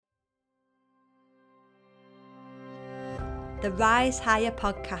The Rise Higher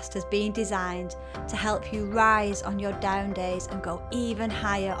podcast has been designed to help you rise on your down days and go even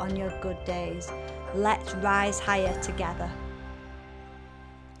higher on your good days. Let's rise higher together.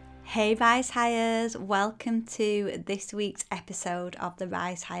 Hey Rise Highers, welcome to this week's episode of the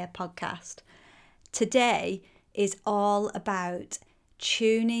Rise Higher podcast. Today is all about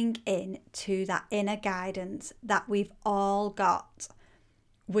tuning in to that inner guidance that we've all got.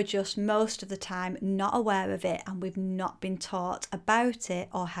 We're just most of the time not aware of it, and we've not been taught about it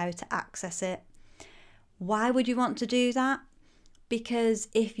or how to access it. Why would you want to do that? Because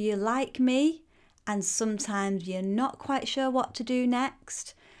if you're like me and sometimes you're not quite sure what to do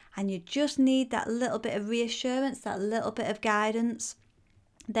next and you just need that little bit of reassurance, that little bit of guidance,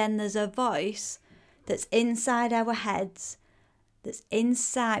 then there's a voice that's inside our heads, that's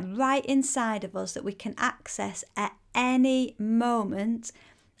right inside of us, that we can access at any moment,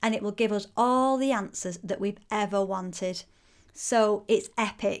 and it will give us all the answers that we've ever wanted. So it's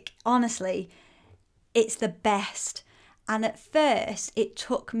epic. Honestly, it's the best. And at first, it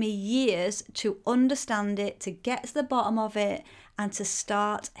took me years to understand it, to get to the bottom of it, and to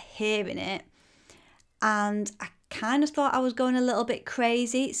start hearing it. And I kind of thought I was going a little bit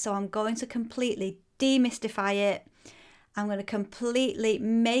crazy, so I'm going to completely demystify it. I'm going to completely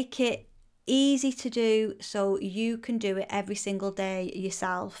make it easy to do so you can do it every single day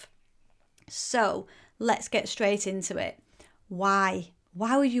yourself. So let's get straight into it. Why?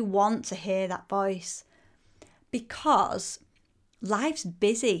 Why would you want to hear that voice? Because life's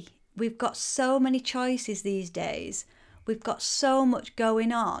busy. We've got so many choices these days. We've got so much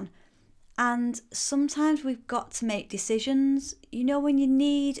going on. And sometimes we've got to make decisions. You know, when you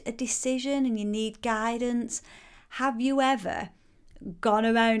need a decision and you need guidance, have you ever gone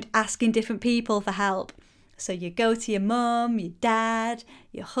around asking different people for help? So you go to your mum, your dad,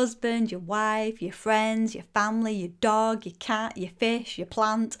 your husband, your wife, your friends, your family, your dog, your cat, your fish, your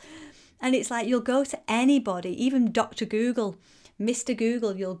plant. And it's like you'll go to anybody, even Dr. Google, Mr.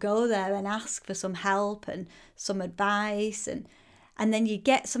 Google, you'll go there and ask for some help and some advice, and then you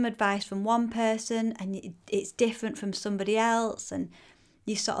get some advice from one person and it's different from somebody else, and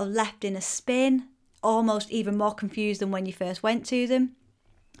you're sort of left in a spin, almost even more confused than when you first went to them.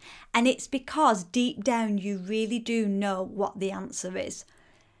 And it's because deep down you really do know what the answer is.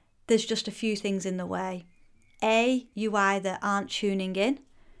 There's just a few things in the way. A, you either aren't tuning in,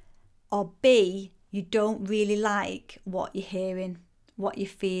 or B, you don't really like what you're hearing, what you're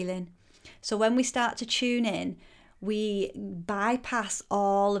feeling. So when we start to tune in, we bypass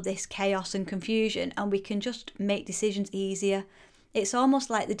all of this chaos and confusion, and we can just make decisions easier. It's almost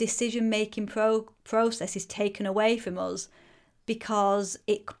like the decision-making process is taken away from us because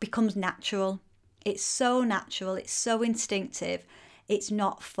it becomes natural. It's so natural, it's so instinctive, it's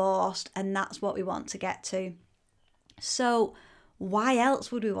not forced, and that's what we want to get to. So why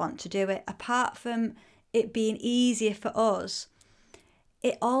else would we want to do it apart from it being easier for us?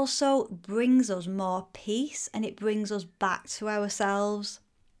 It also brings us more peace, and it brings us back to ourselves.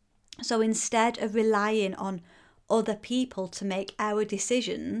 So instead of relying on other people to make our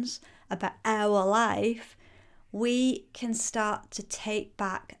decisions about our life, we can start to take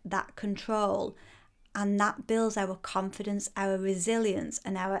back that control, and that builds our confidence, our resilience,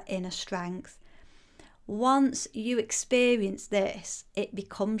 and our inner strength. Once you experience this, it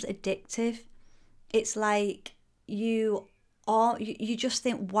becomes addictive. It's like you just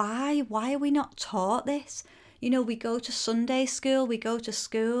think, why are we not taught this? You know, we go to Sunday school, we go to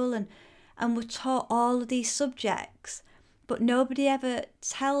school, and we're taught all of these subjects, but nobody ever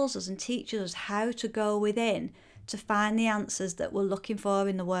tells us and teaches us how to go within to find the answers that we're looking for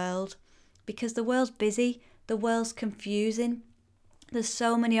in the world. Because the world's busy, the world's confusing, there's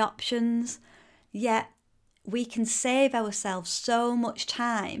so many options, yet we can save ourselves so much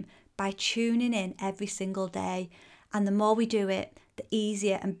time by tuning in every single day. And the more we do it, the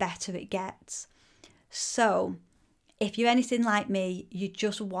easier and better it gets. So if you're anything like me, you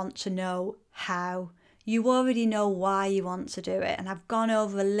just want to know how. You already know why you want to do it. And I've gone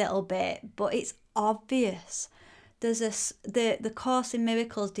over a little bit, but it's obvious. There's the Course in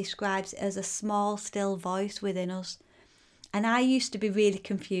Miracles describes it as a small, still voice within us. And I used to be really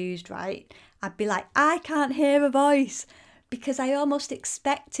confused, right? I'd be like, I can't hear a voice, because I almost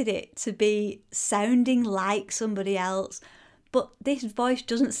expected it to be sounding like somebody else. But this voice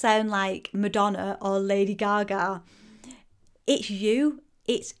doesn't sound like Madonna or Lady Gaga. It's you.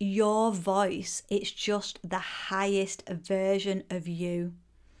 It's your voice. It's just the highest version of you,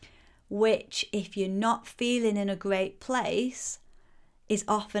 which, if you're not feeling in a great place, is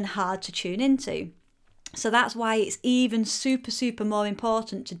often hard to tune into. So that's why it's even super more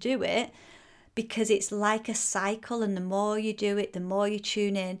important to do it, because it's like a cycle, and the more you do it, the more you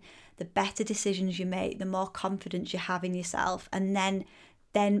tune in, the better decisions you make, the more confidence you have in yourself. And then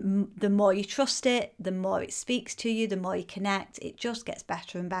the more you trust it, the more it speaks to you, the more you connect, it just gets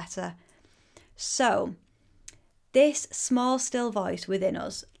better and better. So this small, still voice within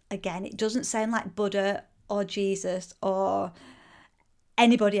us, again, it doesn't sound like Buddha or Jesus or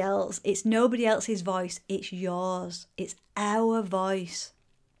anybody else. It's nobody else's voice. It's yours. It's our voice.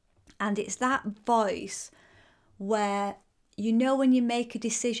 And it's that voice where you know when you make a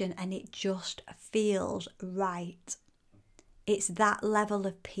decision and it just feels right. It's that level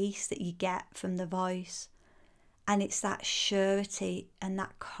of peace that you get from the voice. And it's that surety and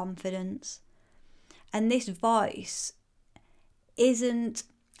that confidence. And this voice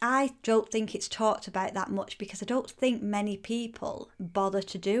I don't think it's talked about that much, because I don't think many people bother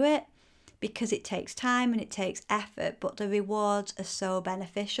to do it, because it takes time and it takes effort, but the rewards are so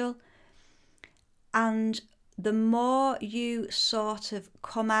beneficial. And the more you sort of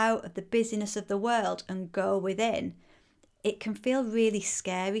come out of the busyness of the world and go within, it can feel really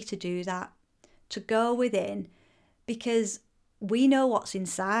scary to do that, to go within, because we know what's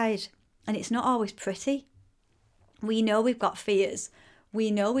inside and it's not always pretty. We know we've got fears. We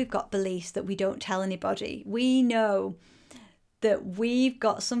know we've got beliefs that we don't tell anybody. We know that we've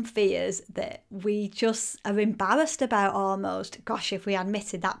got some fears that we just are embarrassed about almost. Gosh, if we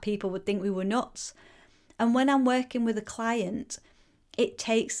admitted that, people would think we were nuts. And when I'm working with a client, it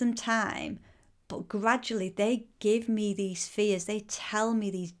takes some time, but gradually they give me these fears. They tell me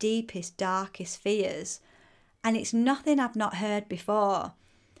these deepest, darkest fears. And it's nothing I've not heard before.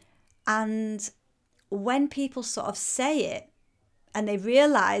 And when people sort of say it and they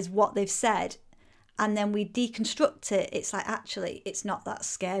realise what they've said, and then we deconstruct it, it's like, actually, it's not that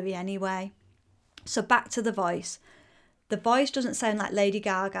scary anyway. So back to the voice. The voice doesn't sound like Lady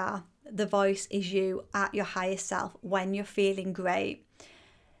Gaga. The voice is you at your highest self when you're feeling great.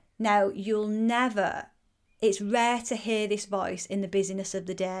 Now, it's rare to hear this voice in the busyness of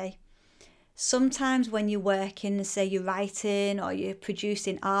the day. Sometimes when you're working, and say you're writing or you're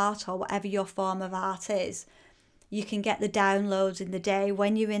producing art or whatever your form of art is, you can get the downloads in the day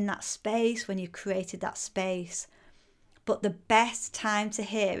when you're in that space, when you've created that space. But the best time to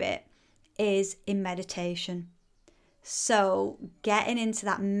hear it is in meditation. So getting into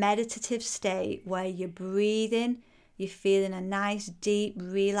that meditative state where you're breathing, you're feeling a nice deep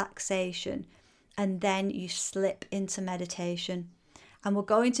relaxation, and then you slip into meditation. And we're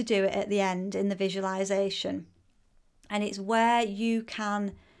going to do it at the end in the visualization. And it's where you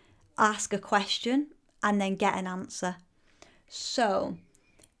can ask a question and then get an answer. So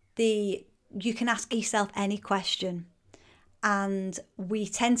you can ask yourself any question. And we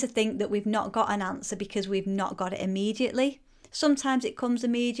tend to think that we've not got an answer because we've not got it immediately. Sometimes it comes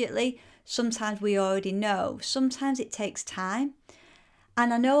immediately. Sometimes we already know. Sometimes it takes time.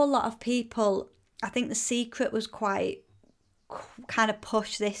 And I know a lot of people, I think The Secret was quite kind of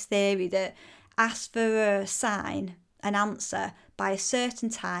push this theory that ask for a sign, an answer by a certain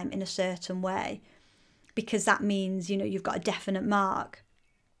time in a certain way, because that means, you've got a definite mark.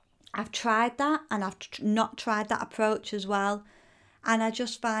 I've tried that, and I've not tried that approach as well. And I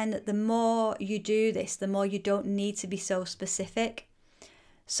just find that the more you do this, the more you don't need to be so specific.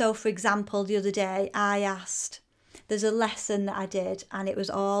 So for example, the other day there's a lesson that I did, and it was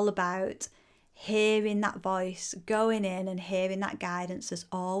all about hearing that voice, going in and hearing that guidance that's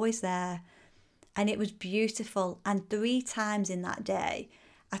always there. And it was beautiful. And 3 times in that day,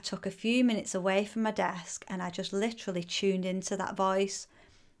 I took a few minutes away from my desk and I just literally tuned into that voice.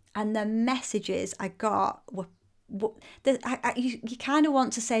 And the messages I got were, you kind of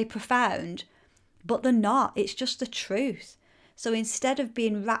want to say profound, but they're not. It's just the truth. So instead of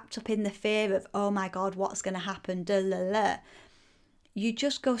being wrapped up in the fear of, oh my God, what's going to happen, you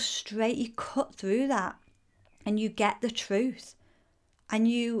just go straight, you cut through that and you get the truth. And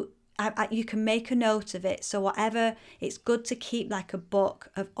you can make a note of it. So whatever, it's good to keep like a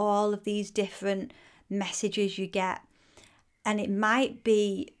book of all of these different messages you get. And it might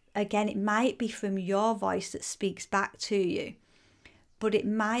be from your voice that speaks back to you. But it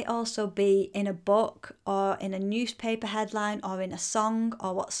might also be in a book or in a newspaper headline or in a song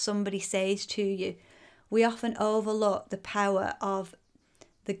or what somebody says to you. We often overlook the power of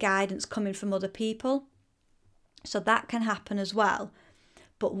the guidance coming from other people. So that can happen as well.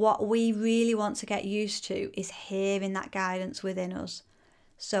 But what we really want to get used to is hearing that guidance within us.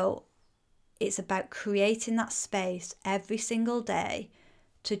 So it's about creating that space every single day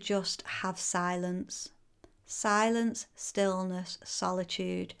to just have silence. Silence, stillness,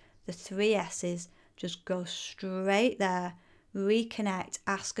 solitude, the 3 S's. Just go straight there, reconnect,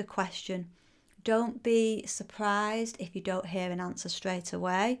 ask a question, Don't be surprised if you don't hear an answer straight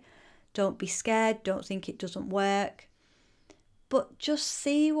away. Don't be scared. Don't think it doesn't work. But just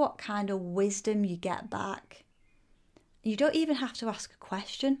see what kind of wisdom you get back. You don't even have to ask a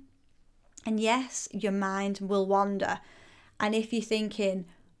question. And yes, your mind will wander. And if you're thinking,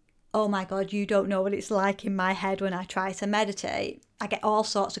 oh my God, you don't know what it's like in my head when I try to meditate, I get all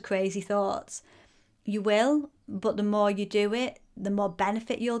sorts of crazy thoughts. You will, but the more you do it, the more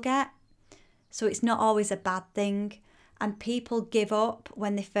benefit you'll get. So it's not always a bad thing. And people give up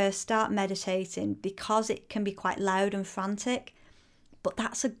when they first start meditating because it can be quite loud and frantic. But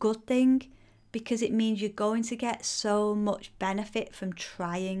that's a good thing because it means you're going to get so much benefit from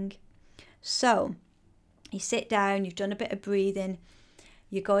trying. So you sit down, you've done a bit of breathing,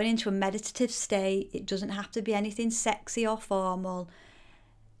 you're going into a meditative state. It doesn't have to be anything sexy or formal.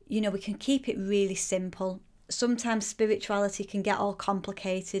 We can keep it really simple. Sometimes spirituality can get all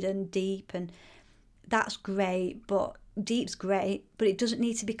complicated and deep, and that's great, but deep's great, but it doesn't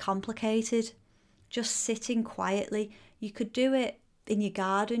need to be complicated. Just sitting quietly. You could do it in your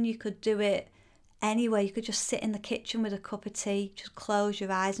garden, you could do it anywhere. You could just sit in the kitchen with a cup of tea, just close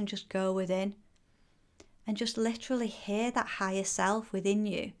your eyes and just go within. And just literally hear that higher self within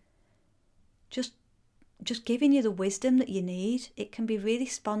you. Just giving you the wisdom that you need. It can be really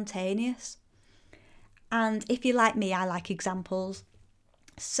spontaneous. And if you're like me, I like examples.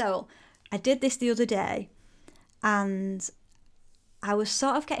 So I did this the other day and I was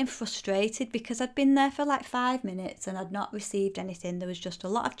sort of getting frustrated because I'd been there for like 5 minutes and I'd not received anything. There was just a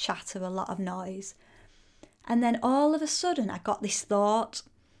lot of chatter, a lot of noise. And then all of a sudden I got this thought.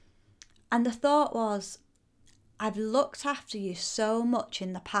 And the thought was, I've looked after you so much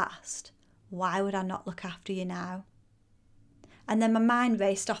in the past. Why would I not look after you now? And then my mind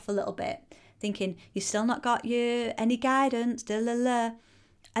raced off a little bit, thinking, you still not got any guidance, da la la.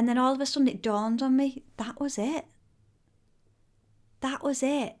 And then all of a sudden it dawned on me, that was it. That was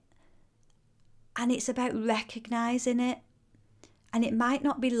it. And it's about recognising it. And it might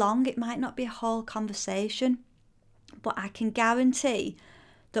not be long, it might not be a whole conversation, but I can guarantee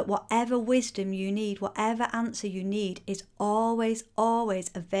that whatever wisdom you need, whatever answer you need is always,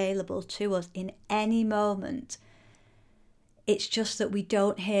 always available to us in any moment. It's just that we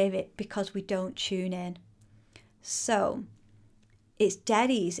don't hear it because we don't tune in. So it's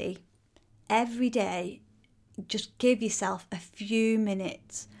dead easy. Every day, just give yourself a few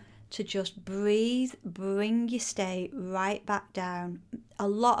minutes to just breathe, bring your state right back down. A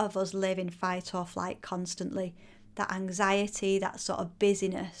lot of us live in fight or flight constantly. That anxiety, that sort of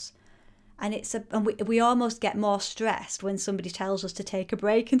busyness. And we almost get more stressed when somebody tells us to take a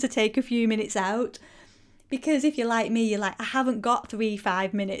break and to take a few minutes out. Because if you're like me, you're like, I haven't got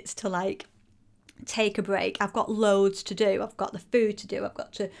 5 minutes to take a break. I've got loads to do. I've got the food to do. I've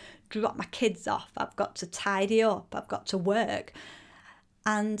got to drop my kids off. I've got to tidy up. I've got to work.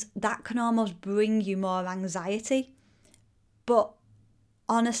 And that can almost bring you more anxiety. But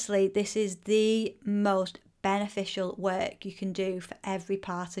honestly, this is the most beneficial work you can do for every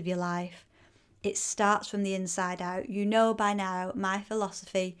part of your life. It starts from the inside out. You know by now, my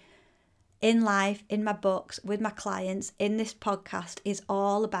philosophy in life, in my books, with my clients, in this podcast is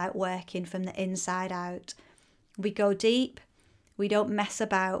all about working from the inside out. We go deep. We don't mess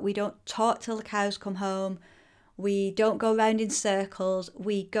about. We don't talk till the cows come home. We don't go round in circles.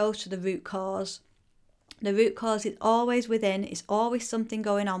 We go to the root cause. The root cause is always within. It's always something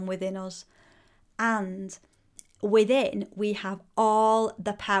going on within us. And within, we have all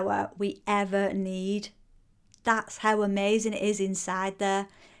the power we ever need. That's how amazing it is inside there.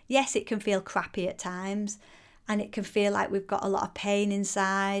 Yes, it can feel crappy at times, and it can feel like we've got a lot of pain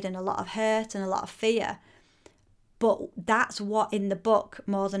inside and a lot of hurt and a lot of fear. But that's what in the book,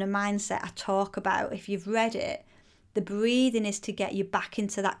 More Than a Mindset, I talk about. If you've read it, the breathing is to get you back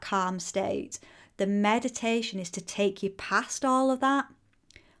into that calm state. The meditation is to take you past all of that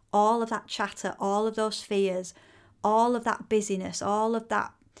chatter, all of those fears, all of that busyness, all of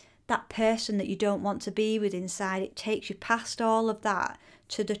that person that you don't want to be with inside. It takes you past all of that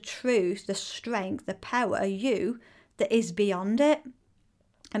to the truth, the strength, the power, you that is beyond it.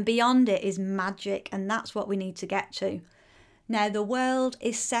 And beyond it is magic, and that's what we need to get to. Now, the world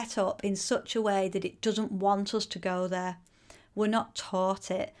is set up in such a way that it doesn't want us to go there. We're not taught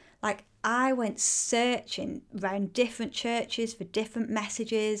it. I went searching around different churches for different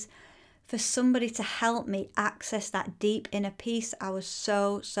messages, for somebody to help me access that deep inner peace I was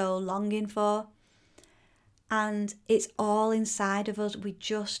so longing for. And it's all inside of us. We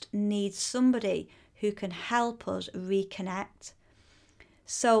just need somebody who can help us reconnect.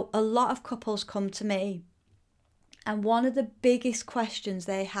 So a lot of couples come to me And one of the biggest questions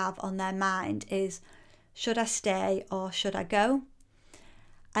they have on their mind is, should I stay or should I go?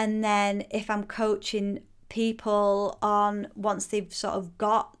 And then if I'm coaching people on once they've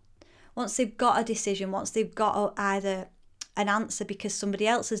got a decision, once they've got either an answer because somebody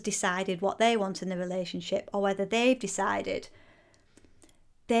else has decided what they want in the relationship, or whether they've decided,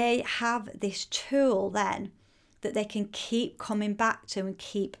 they have this tool then that they can keep coming back to and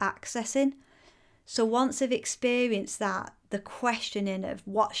keep accessing. So once they've experienced that, the questioning of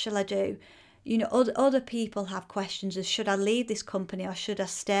what shall I do, other people have questions of, should I leave this company or should I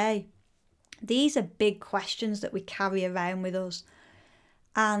stay? These are big questions that we carry around with us,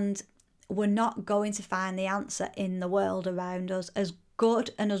 and we're not going to find the answer in the world around us. As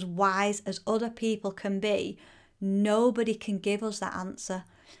good and as wise as other people can be, nobody can give us that answer.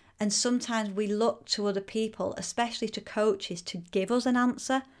 And sometimes we look to other people, especially to coaches, to give us an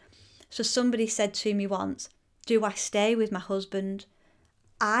answer. So somebody said to me once, do I stay with my husband?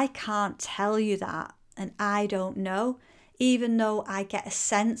 I can't tell you that, and I don't know. Even though I get a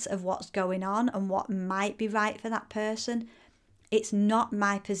sense of what's going on and what might be right for that person, it's not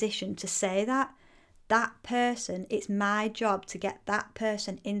my position to say that. That person, it's my job to get that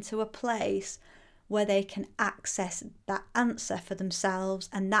person into a place where they can access that answer for themselves.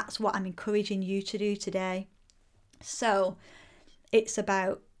 And that's what I'm encouraging you to do today. So it's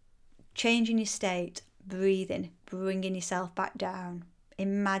about changing your state, breathing, bringing yourself back down.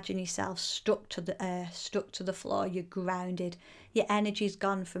 Imagine yourself stuck to the earth, stuck to the floor. You're grounded. Your energy's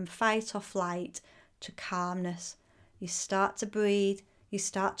gone from fight or flight to calmness. You start to breathe, you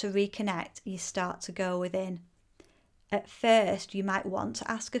start to reconnect, you start to go within. At first, you might want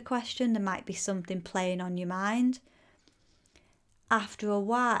to ask a question. There might be something playing on your mind. After a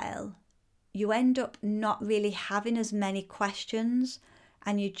while, you end up not really having as many questions,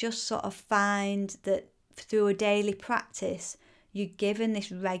 and you just sort of find that through a daily practice, you're given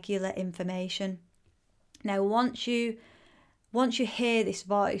this regular information. Now, once you hear this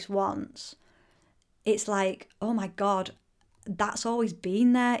voice once, it's like, oh my God, that's always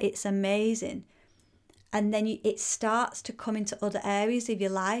been there. It's amazing. And then it starts to come into other areas of your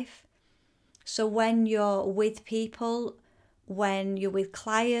life. So when you're with people, when you're with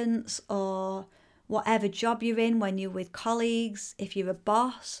clients, or whatever job you're in, when you're with colleagues, if you're a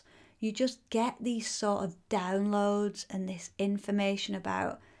boss, you just get these sort of downloads and this information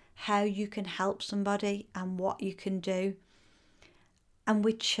about how you can help somebody and what you can do. And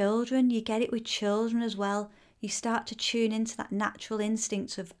with children, you get it with children as well. You start to tune into that natural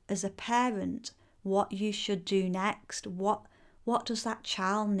instinct of, as a parent, what you should do next. What does that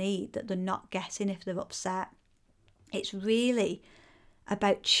child need that they're not getting if they're upset? It's really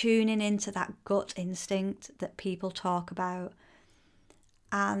about tuning into that gut instinct that people talk about.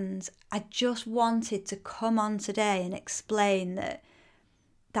 And I just wanted to come on today and explain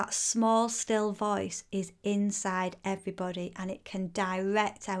that small, still voice is inside everybody, and it can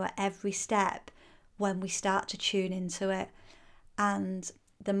direct our every step when we start to tune into it. And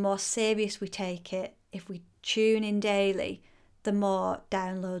the more serious we take it, if we tune in daily, the more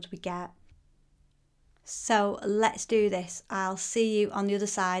downloads we get. So let's do this. I'll see you on the other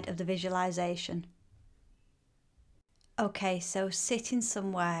side of the visualization. Okay, so sitting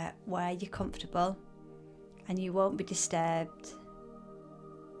somewhere where you're comfortable and you won't be disturbed.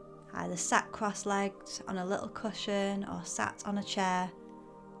 Either sat cross-legged on a little cushion or sat on a chair,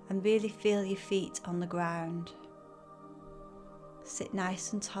 and really feel your feet on the ground. Sit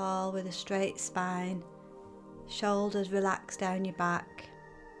nice and tall with a straight spine, shoulders relaxed down your back,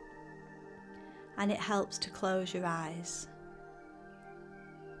 and it helps to close your eyes.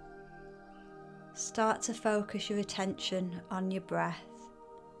 Start to focus your attention on your breath.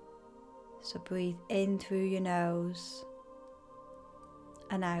 So breathe in through your nose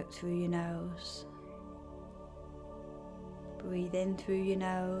and out through your nose. Breathe in through your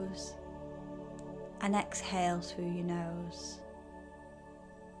nose and exhale through your nose.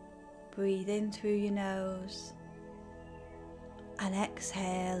 Breathe in through your nose and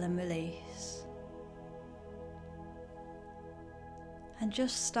exhale and release. And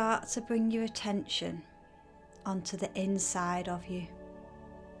just start to bring your attention onto the inside of you.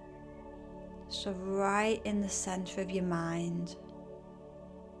 So right in the center of your mind,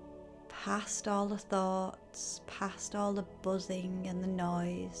 past all the thoughts, past all the buzzing and the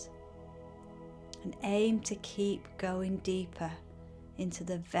noise, and aim to keep going deeper into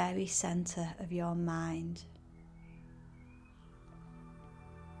the very center of your mind.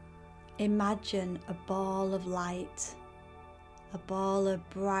 Imagine a ball of light, a ball of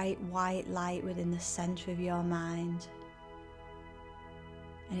bright white light within the center of your mind,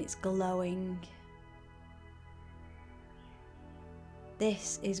 and it's glowing,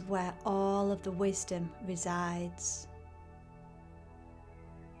 This is where all of the wisdom resides.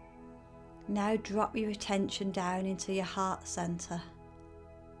 Now drop your attention down into your heart center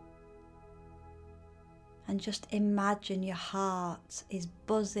and just imagine your heart is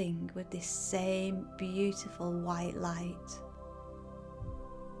buzzing with this same beautiful white light.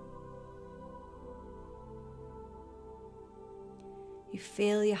 You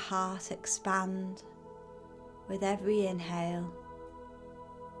feel your heart expand with every inhale,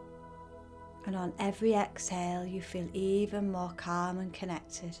 and on every exhale you feel even more calm and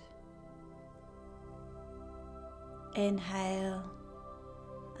connected. Inhale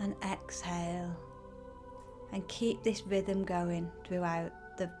and exhale, and keep this rhythm going throughout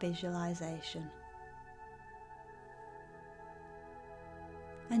the visualization.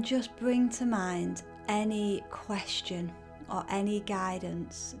 And just bring to mind any question or any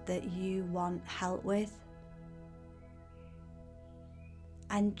guidance that you want help with,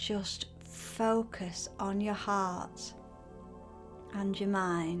 and just focus on your heart and your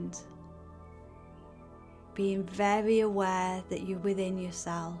mind, being very aware that you're within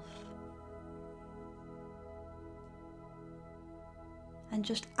yourself, and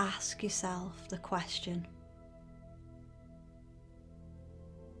just ask yourself the question.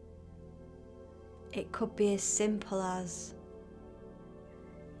 It could be as simple as,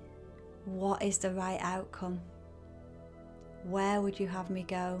 what is the right outcome? Where would you have me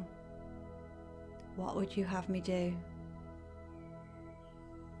go? What would you have me do?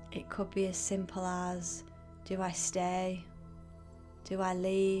 It could be as simple as, do I stay? Do I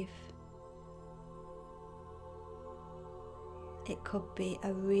leave? It could be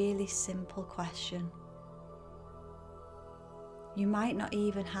a really simple question. You might not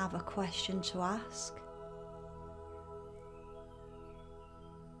even have a question to ask,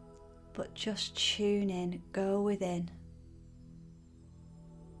 but just tune in, go within.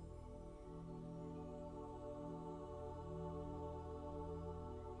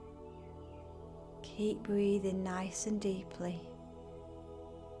 Keep breathing nice and deeply.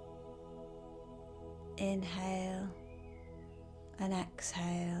 Inhale and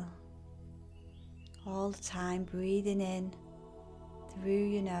exhale. All the time breathing in through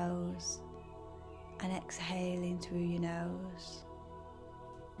your nose and exhaling through your nose.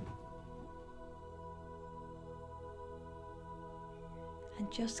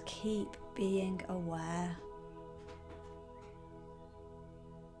 And just keep being aware.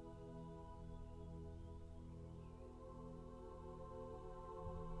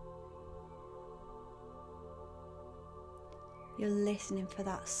 You're listening for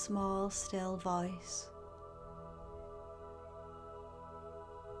that small, still voice.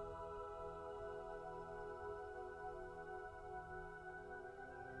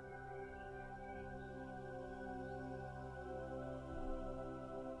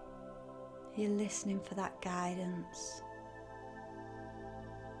 You're listening for that guidance,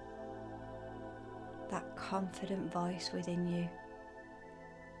 that confident voice within you.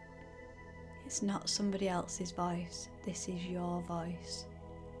 It's not somebody else's voice, this is your voice.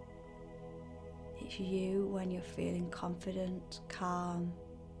 It's you when you're feeling confident, calm.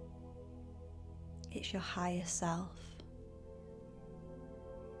 It's your higher self.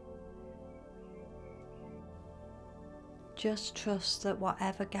 Just trust that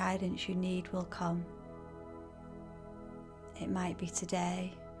whatever guidance you need will come. It might be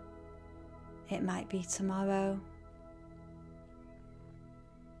today, it might be tomorrow.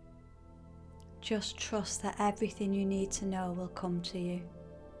 Just trust that everything you need to know will come to you.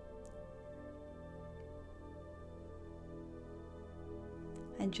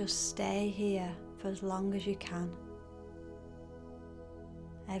 And just stay here for as long as you can.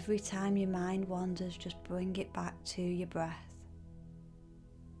 Every time your mind wanders, just bring it back to your breath.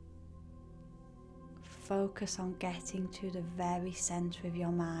 Focus on getting to the very centre of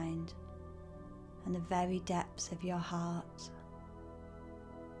your mind and the very depths of your heart.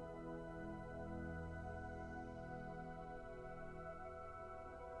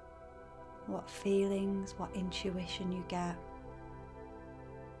 What feelings, what intuition you get,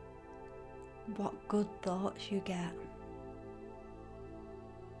 what good thoughts you get.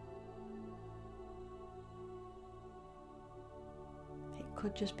 It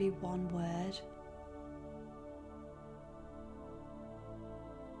could just be one word.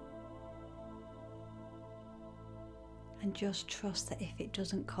 And just trust that if it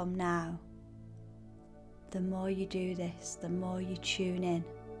doesn't come now, the more you do this, the more you tune in,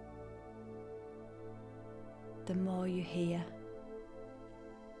 the more you hear,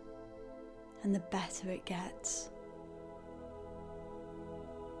 and the better it gets.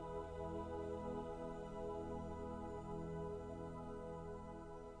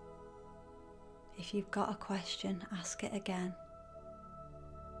 if you've got a question, ask it again.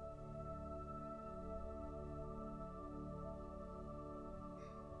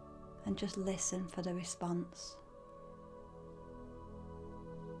 And just listen for the response.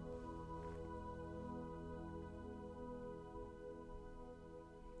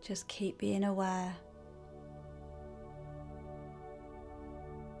 Just keep being aware.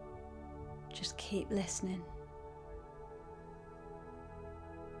 Just keep listening.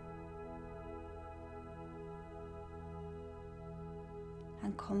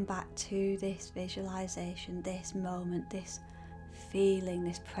 And come back to this visualization, this moment, this feeling,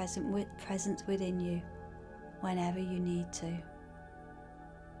 this presence within you whenever you need to.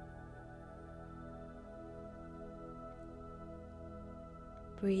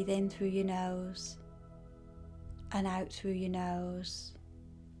 Breathe in through your nose and out through your nose,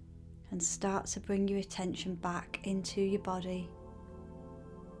 and start to bring your attention back into your body.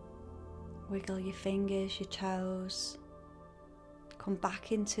 Wiggle your fingers, your toes. Come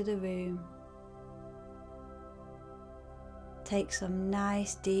back into the room. Take some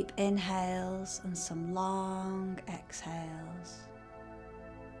nice deep inhales and some long exhales.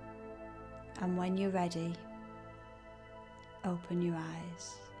 And when you're ready, open your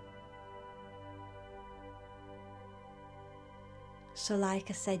eyes. So like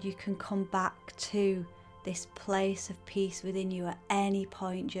I said, you can come back to this place of peace within you at any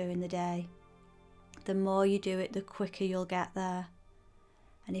point during the day. The more you do it, the quicker you'll get there.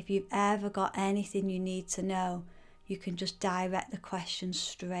 And if you've ever got anything you need to know, you can just direct the question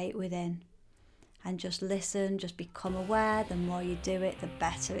straight within. And just listen, just become aware. The more you do it, the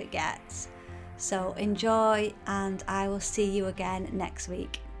better it gets. So enjoy, and I will see you again next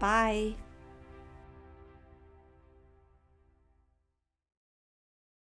week. Bye.